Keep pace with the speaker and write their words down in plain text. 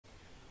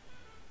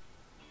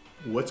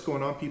What's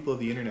going on, people of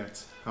the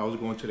internet? How's it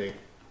going today?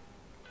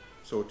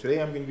 So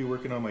today I'm going to be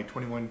working on my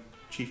 21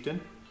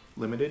 Chieftain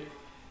Limited.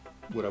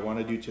 What I want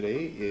to do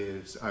today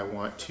is I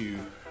want to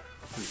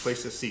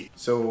replace the seat.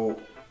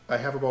 So I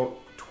have about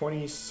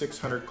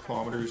 2,600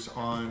 kilometers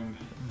on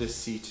this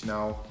seat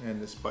now, and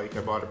this bike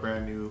I bought it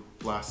brand new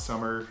last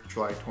summer,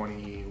 July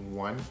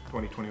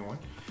 2021.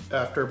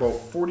 After about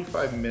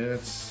 45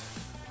 minutes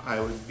I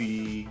would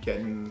be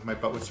my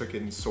butt would start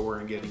getting sore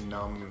and getting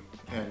numb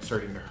and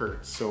starting to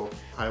hurt. So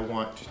I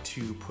want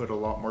to put a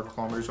lot more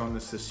kilometers on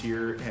this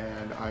year,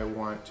 and I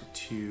want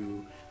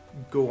to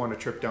go on a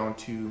trip down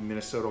to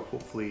Minnesota,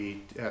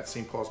 hopefully at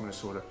St. Paul's,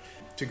 Minnesota,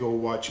 to go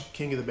watch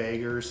King of the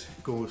Baggers,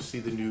 go see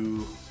the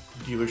new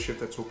dealership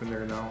that's open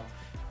there now,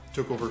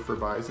 took over for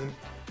Bison,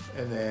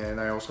 and then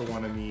I also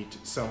want to meet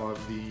some of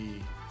the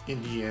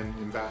Indian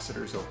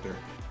ambassadors out there.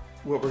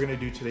 What we're going to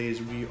do today is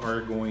we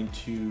are going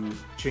to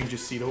change the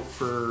seat out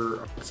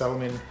for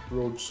Saddlemen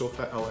Road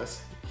Sofa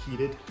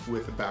Heated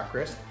with a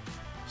backrest.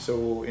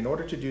 So in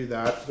order to do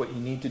that, what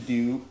you need to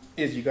do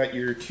is you got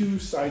your two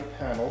side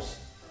panels,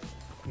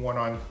 one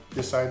on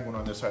this side, one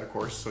on this side, of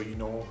course, so you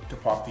know to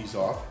pop these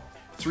off.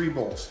 3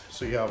 bolts.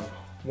 So you have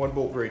one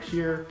bolt right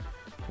here,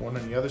 one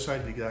on the other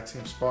side, the exact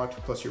same spot,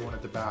 plus your one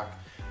at the back.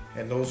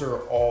 And those are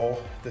all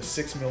the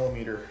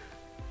 6mm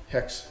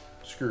hex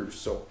screws.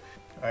 So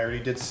I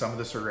already did some of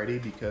this already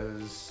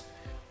because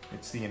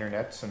it's the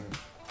internet and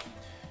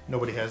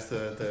nobody has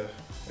the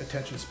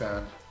attention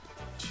span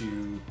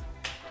to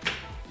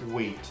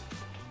wait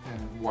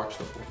and watch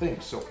the whole thing.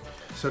 So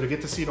to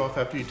get the seat off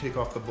after you take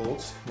off the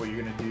bolts, what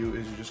you're going to do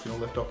is you're just going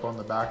to lift up on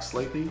the back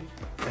slightly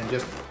and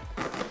just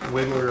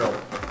wiggle her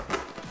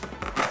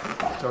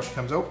out until she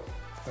comes out.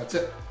 That's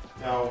it.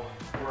 Now,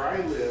 where I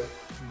live,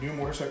 new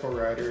motorcycle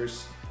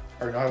riders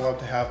are not allowed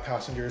to have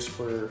passengers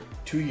for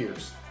 2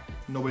 years.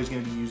 Nobody's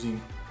going to be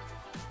using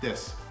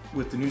this.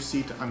 With the new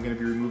seat, I'm going to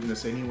be removing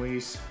this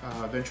anyways.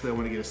 Eventually I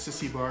want to get a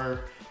sissy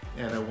bar,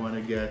 and I want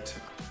to get,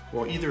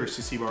 well, either a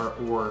sissy bar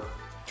or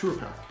tour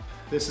pack.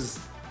 This is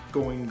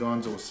going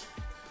gonzos.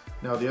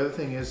 Now the other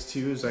thing is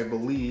too, is I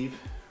believe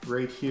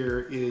right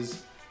here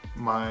is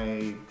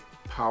my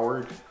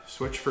powered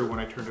switch for when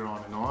I turn it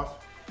on and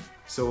off.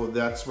 So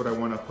that's what I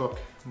want to hook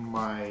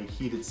my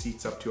heated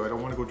seats up to. I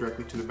don't want to go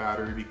directly to the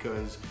battery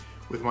because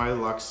with my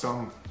luck,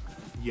 some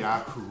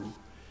yahoo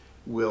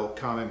will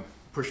come and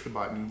push the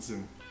buttons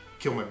and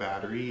kill my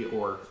battery,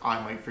 or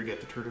I might forget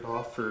to turn it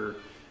off or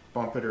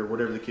bump it or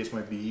whatever the case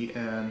might be,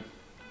 and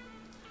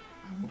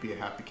I won't be a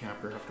happy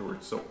camper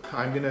afterwards. So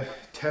I'm gonna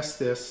test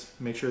this,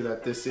 make sure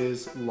that this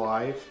is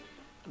live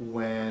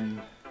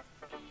when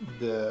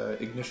the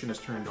ignition is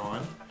turned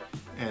on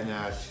and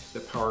that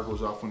the power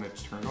goes off when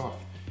it's turned off.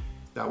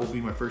 That will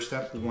be my first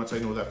step. Once I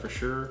know that for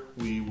sure,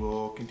 we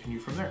will continue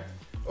from there.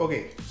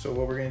 Okay, so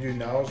what we're gonna do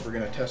now is we're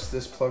gonna test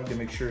this plug to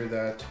make sure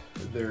that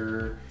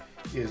there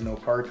is no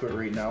power to it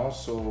right now.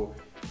 So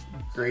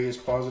gray is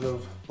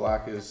positive,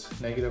 black is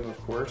negative, of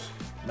course,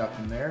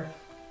 nothing there.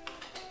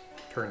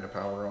 Turn the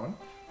power on.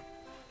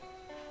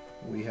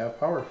 We have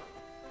power.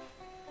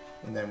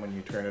 And then when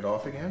you turn it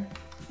off again,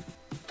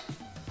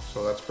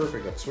 so that's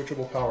perfect, that's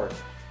switchable power.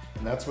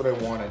 And that's what I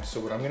wanted. So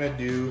what I'm gonna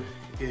do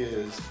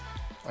is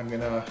I'm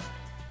gonna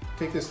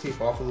take this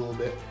tape off a little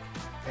bit,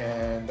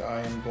 and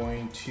I'm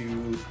going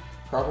to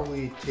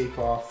probably take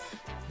off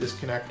this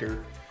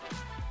connector,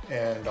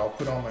 and I'll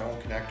put on my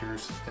own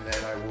connectors, and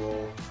then I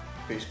will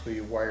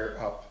basically wire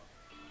up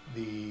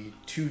the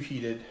 2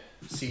 heated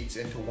seats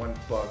into one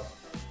plug,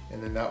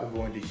 and then that will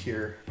go into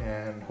here,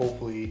 and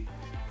hopefully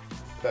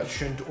that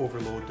shouldn't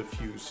overload the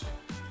fuse.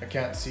 I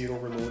can't see it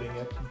overloading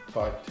it,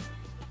 but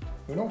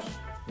who knows,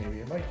 maybe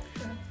it might.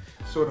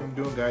 So what I'm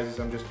doing, guys, is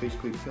I'm just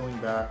basically peeling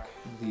back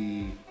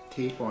the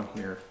tape on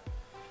here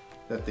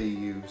that they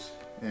use,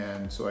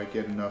 and so I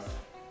get enough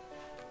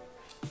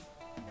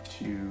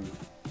to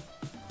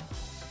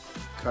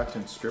cut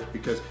and strip,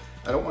 because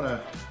I don't want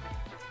to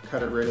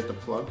cut it right at the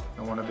plug.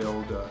 I want to be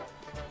able to,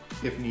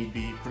 if need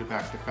be, put it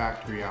back to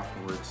factory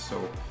afterwards.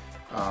 So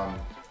I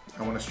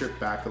want to strip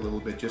back a little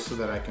bit just so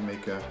that I can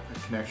make a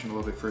connection a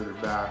little bit further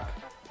back.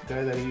 The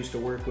guy that I used to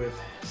work with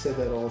said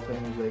that all the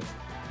time. He's like,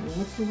 well,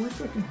 what's the worst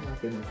that can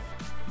happen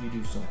if you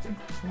do something?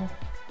 Well,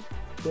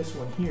 this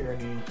one here,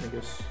 I mean, I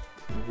guess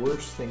the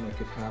worst thing that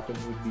could happen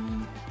would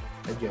be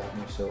I jab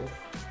myself,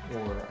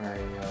 or I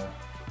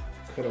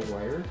cut a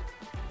wire,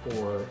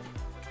 or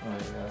I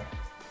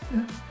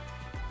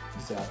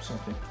zap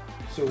something.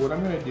 So what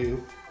I'm gonna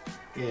do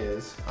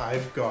is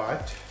I've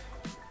got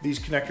these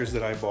connectors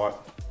that I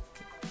bought.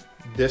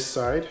 This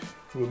side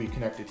will be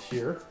connected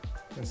here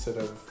instead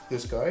of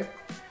this guy.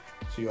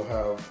 So you'll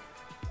have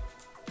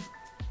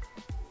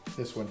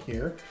this one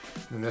here,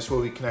 and this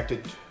will be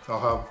connected. I'll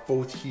have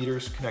both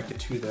heaters connected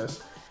to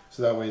this,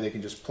 so that way they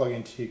can just plug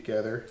in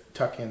together,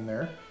 tuck in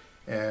there,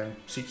 and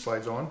seat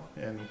slides on,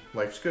 and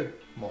life's good.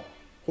 Well,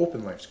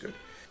 hoping life's good.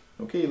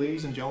 Okay,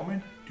 ladies and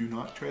gentlemen, do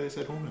not try this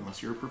at home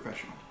unless you're a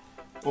professional.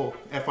 Oh,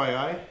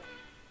 FYI,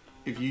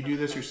 if you do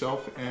this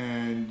yourself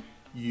and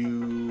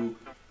you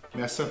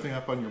mess something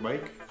up on your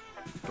bike,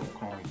 don't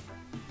call me.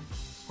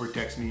 or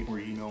text me or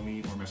email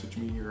me or message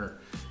me or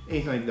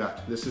anything like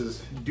that. This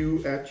is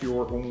do at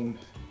your own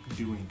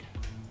doing.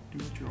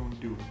 Do at your own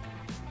doing.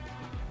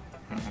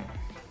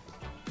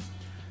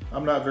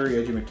 I'm not very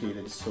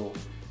educated, so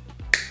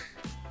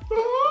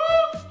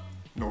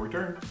no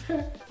return.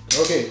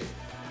 Okay,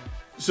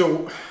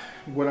 so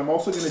what I'm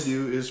also gonna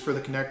do is for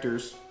the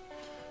connectors,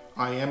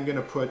 I am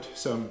gonna put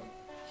some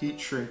heat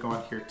shrink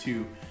on here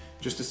too,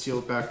 just to seal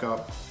it back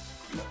up.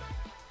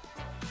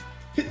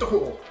 Hit the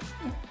hole.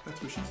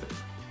 That's what she said.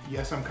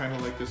 Yes, I'm kind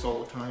of like this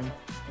all the time.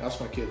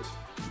 Ask my kids.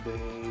 They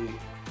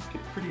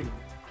get pretty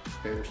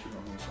embarrassed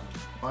around this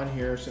one. On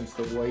here, since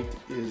the white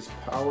is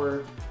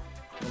power,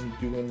 I'm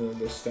doing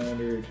the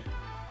standard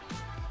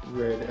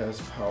red as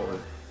power.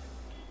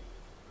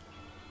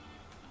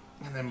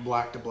 And then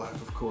black to black,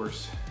 of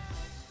course.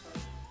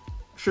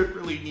 Shouldn't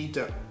really need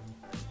to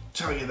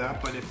tell you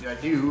that, but if I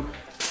do,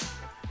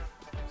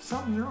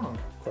 something's wrong.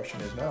 Question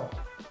is now,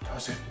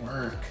 does it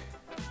work?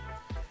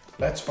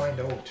 Let's find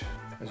out.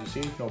 As you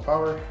see, no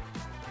power.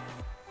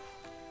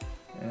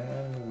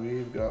 And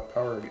we've got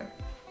power again.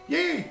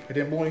 Yay! I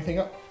didn't blow anything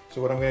up.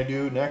 So what I'm gonna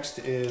do next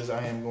is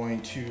I am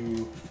going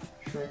to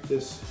shrink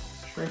this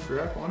shrink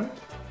wrap on it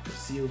to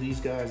seal these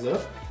guys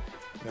up.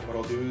 Then what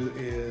I'll do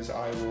is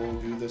I will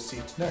do the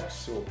seats next.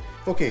 So,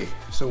 okay,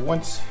 so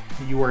once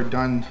you are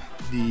done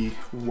the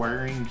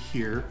wiring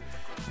here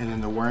and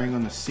then the wiring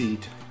on the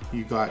seat,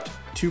 you got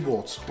 2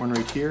 bolts, one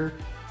right here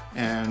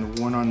and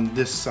one on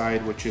this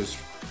side, which is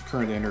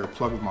currently under a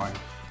plug of mine.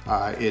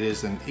 It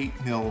is an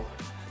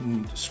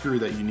 8mm screw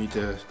that you need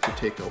to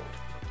take out.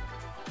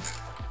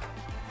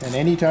 And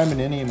anytime in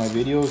any of my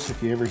videos,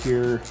 if you ever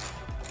hear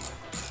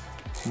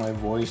my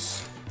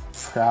voice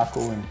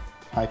crackle and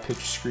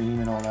high-pitched scream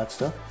and all that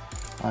stuff,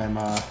 I'm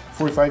a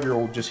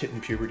 45-year-old just hitting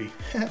puberty.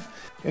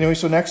 Anyway,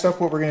 so next up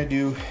what we're gonna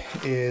do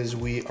is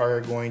we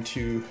are going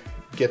to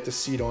get the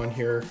seat on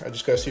here. I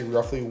just gotta see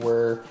roughly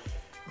where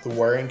the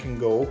wiring can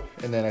go,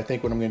 and then I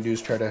think what I'm gonna do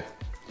is try to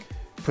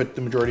put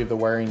the majority of the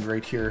wiring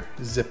right here,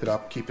 zip it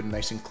up, keep it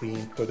nice and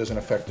clean so it doesn't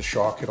affect the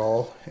shock at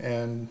all,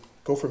 and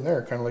go from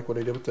there, kind of like what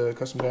I did with the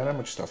custom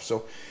dynamic stuff.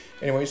 So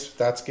anyways,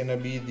 that's gonna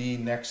be the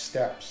next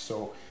step.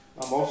 So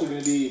I'm also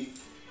gonna be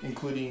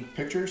including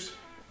pictures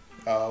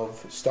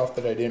of stuff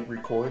that I didn't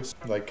record,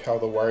 like how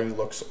the wiring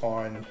looks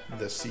on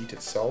the seat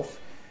itself.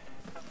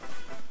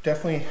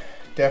 Definitely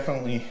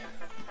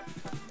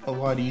a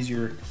lot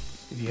easier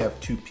if you have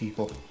 2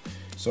 people.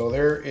 So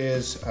there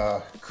is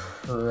a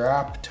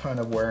crap ton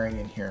of wiring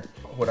in here.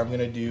 What I'm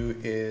gonna do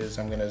is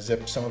I'm gonna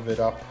zip some of it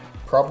up,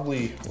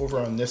 probably over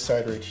on this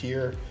side right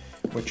here,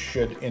 which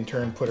should in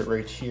turn put it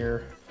right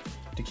here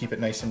to keep it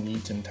nice and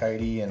neat and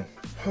tidy. And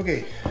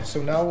okay,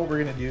 so now what we're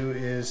gonna do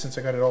is, since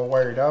I got it all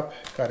wired up,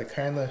 got it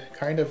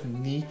kind of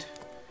neat,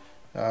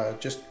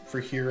 just for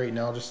here right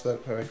now, just so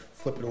that if I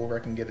flip it over I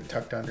can get it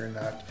tucked under in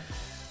that.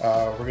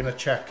 We're gonna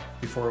check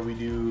before we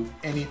do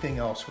anything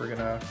else. We're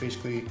gonna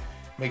basically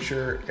make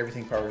sure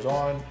everything powers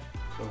on.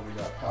 So we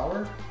got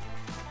power,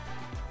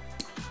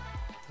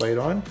 light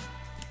on,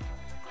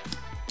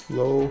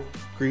 low,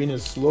 green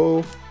is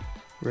low,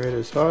 red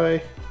is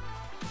high.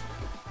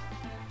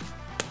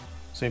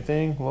 Same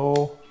thing,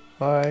 low,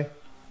 high.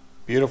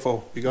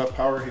 Beautiful, we got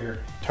power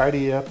here.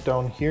 Tidy it up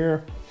down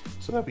here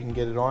so that we can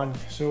get it on.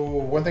 So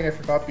one thing I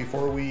forgot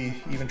before we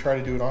even try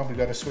to do it on, we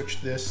got to switch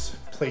this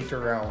plate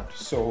around.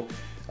 So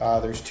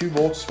there's 2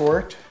 bolts for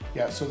it.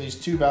 Yeah, so these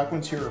 2 back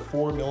ones here are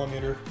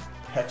 4mm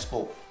hex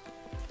bolt.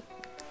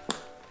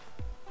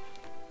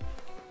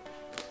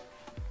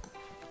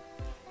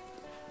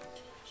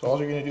 So all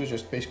you're gonna do is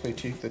just basically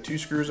take the 2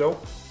 screws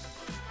out,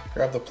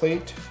 grab the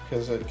plate,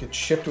 because it gets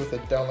shipped with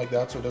it down like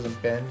that so it doesn't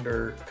bend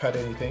or cut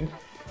anything.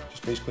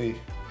 Just basically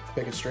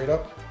pick it straight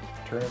up,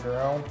 turn it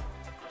around,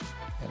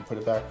 and put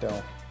it back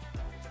down.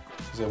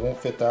 Because it won't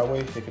fit that way,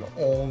 it can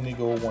only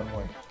go one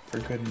way. For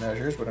good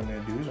measures, what I'm gonna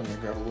do is I'm gonna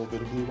grab a little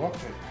bit of blue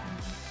Loctite.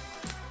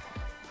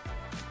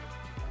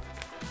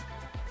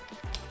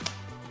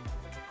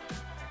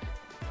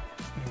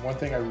 One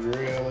thing I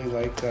really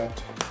like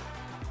that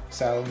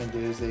Saddlemen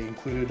did is they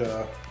included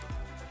a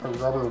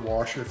rubber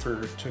washer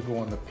to go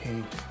on the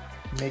paint.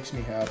 Makes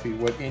me happy.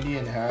 What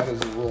Indian had is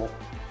a little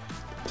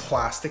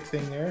plastic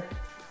thing there.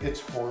 It's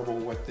horrible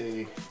what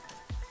they...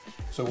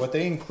 So what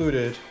they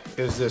included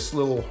is this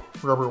little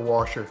rubber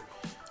washer,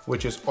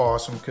 which is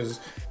awesome because,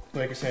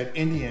 like I said,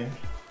 Indian,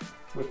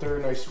 with their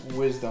nice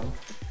wisdom,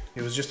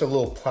 it was just a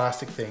little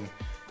plastic thing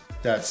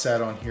that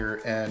sat on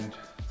here, and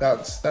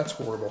that's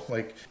horrible.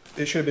 Like,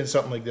 it should have been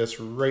something like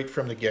this right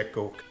from the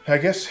get-go. I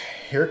guess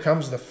here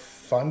comes the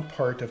fun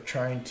part of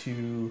trying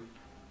to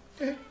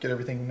get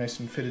everything nice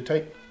and fitted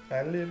tight.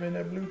 I live in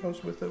a blue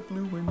house with a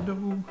blue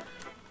window.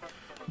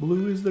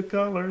 Blue is the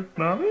color.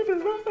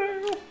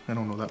 I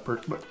don't know that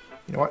part, but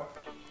you know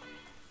what?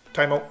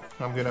 Time out.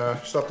 I'm gonna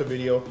stop the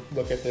video,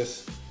 look at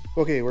this.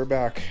 Okay, we're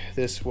back.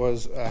 This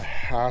was a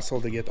hassle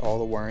to get all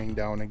the wiring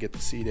down and get the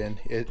seat in.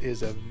 It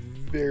is a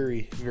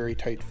very, very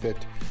tight fit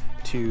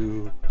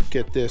to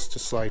get this to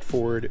slide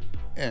forward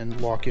and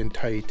lock in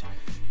tight.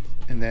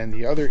 And then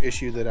the other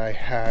issue that I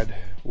had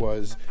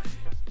was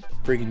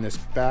bringing this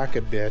back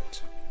a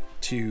bit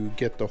to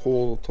get the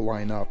hole to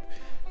line up.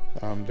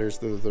 There's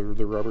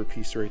the rubber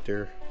piece right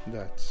there.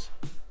 That's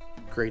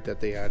great that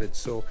they added.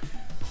 So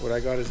what I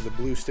got is the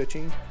blue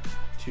stitching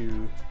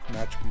to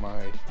match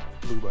my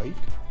blue bike.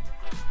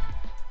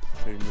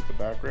 Same with the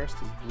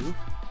backrest is blue.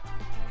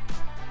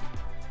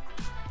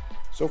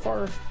 So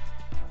far,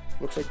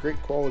 looks like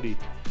great quality.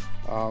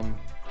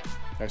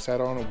 I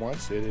sat on it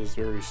once. It is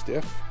very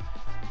stiff,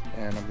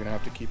 and I'm gonna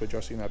have to keep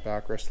adjusting that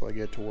backrest till I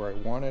get to where I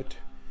want it.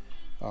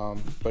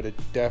 But it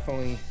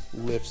definitely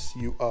lifts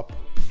you up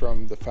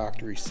from the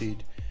factory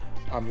seat.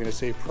 I'm gonna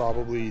say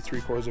probably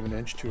 3/4 of an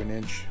inch to an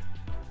inch,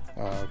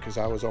 because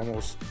I was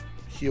almost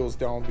heels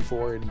down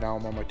before, and now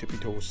I'm on my tippy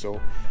toes.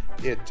 So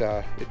it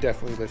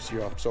definitely lifts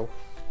you up. So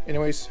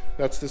anyways,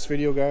 that's this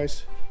video,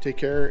 guys. Take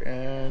care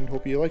and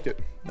hope you liked it.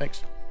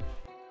 Thanks.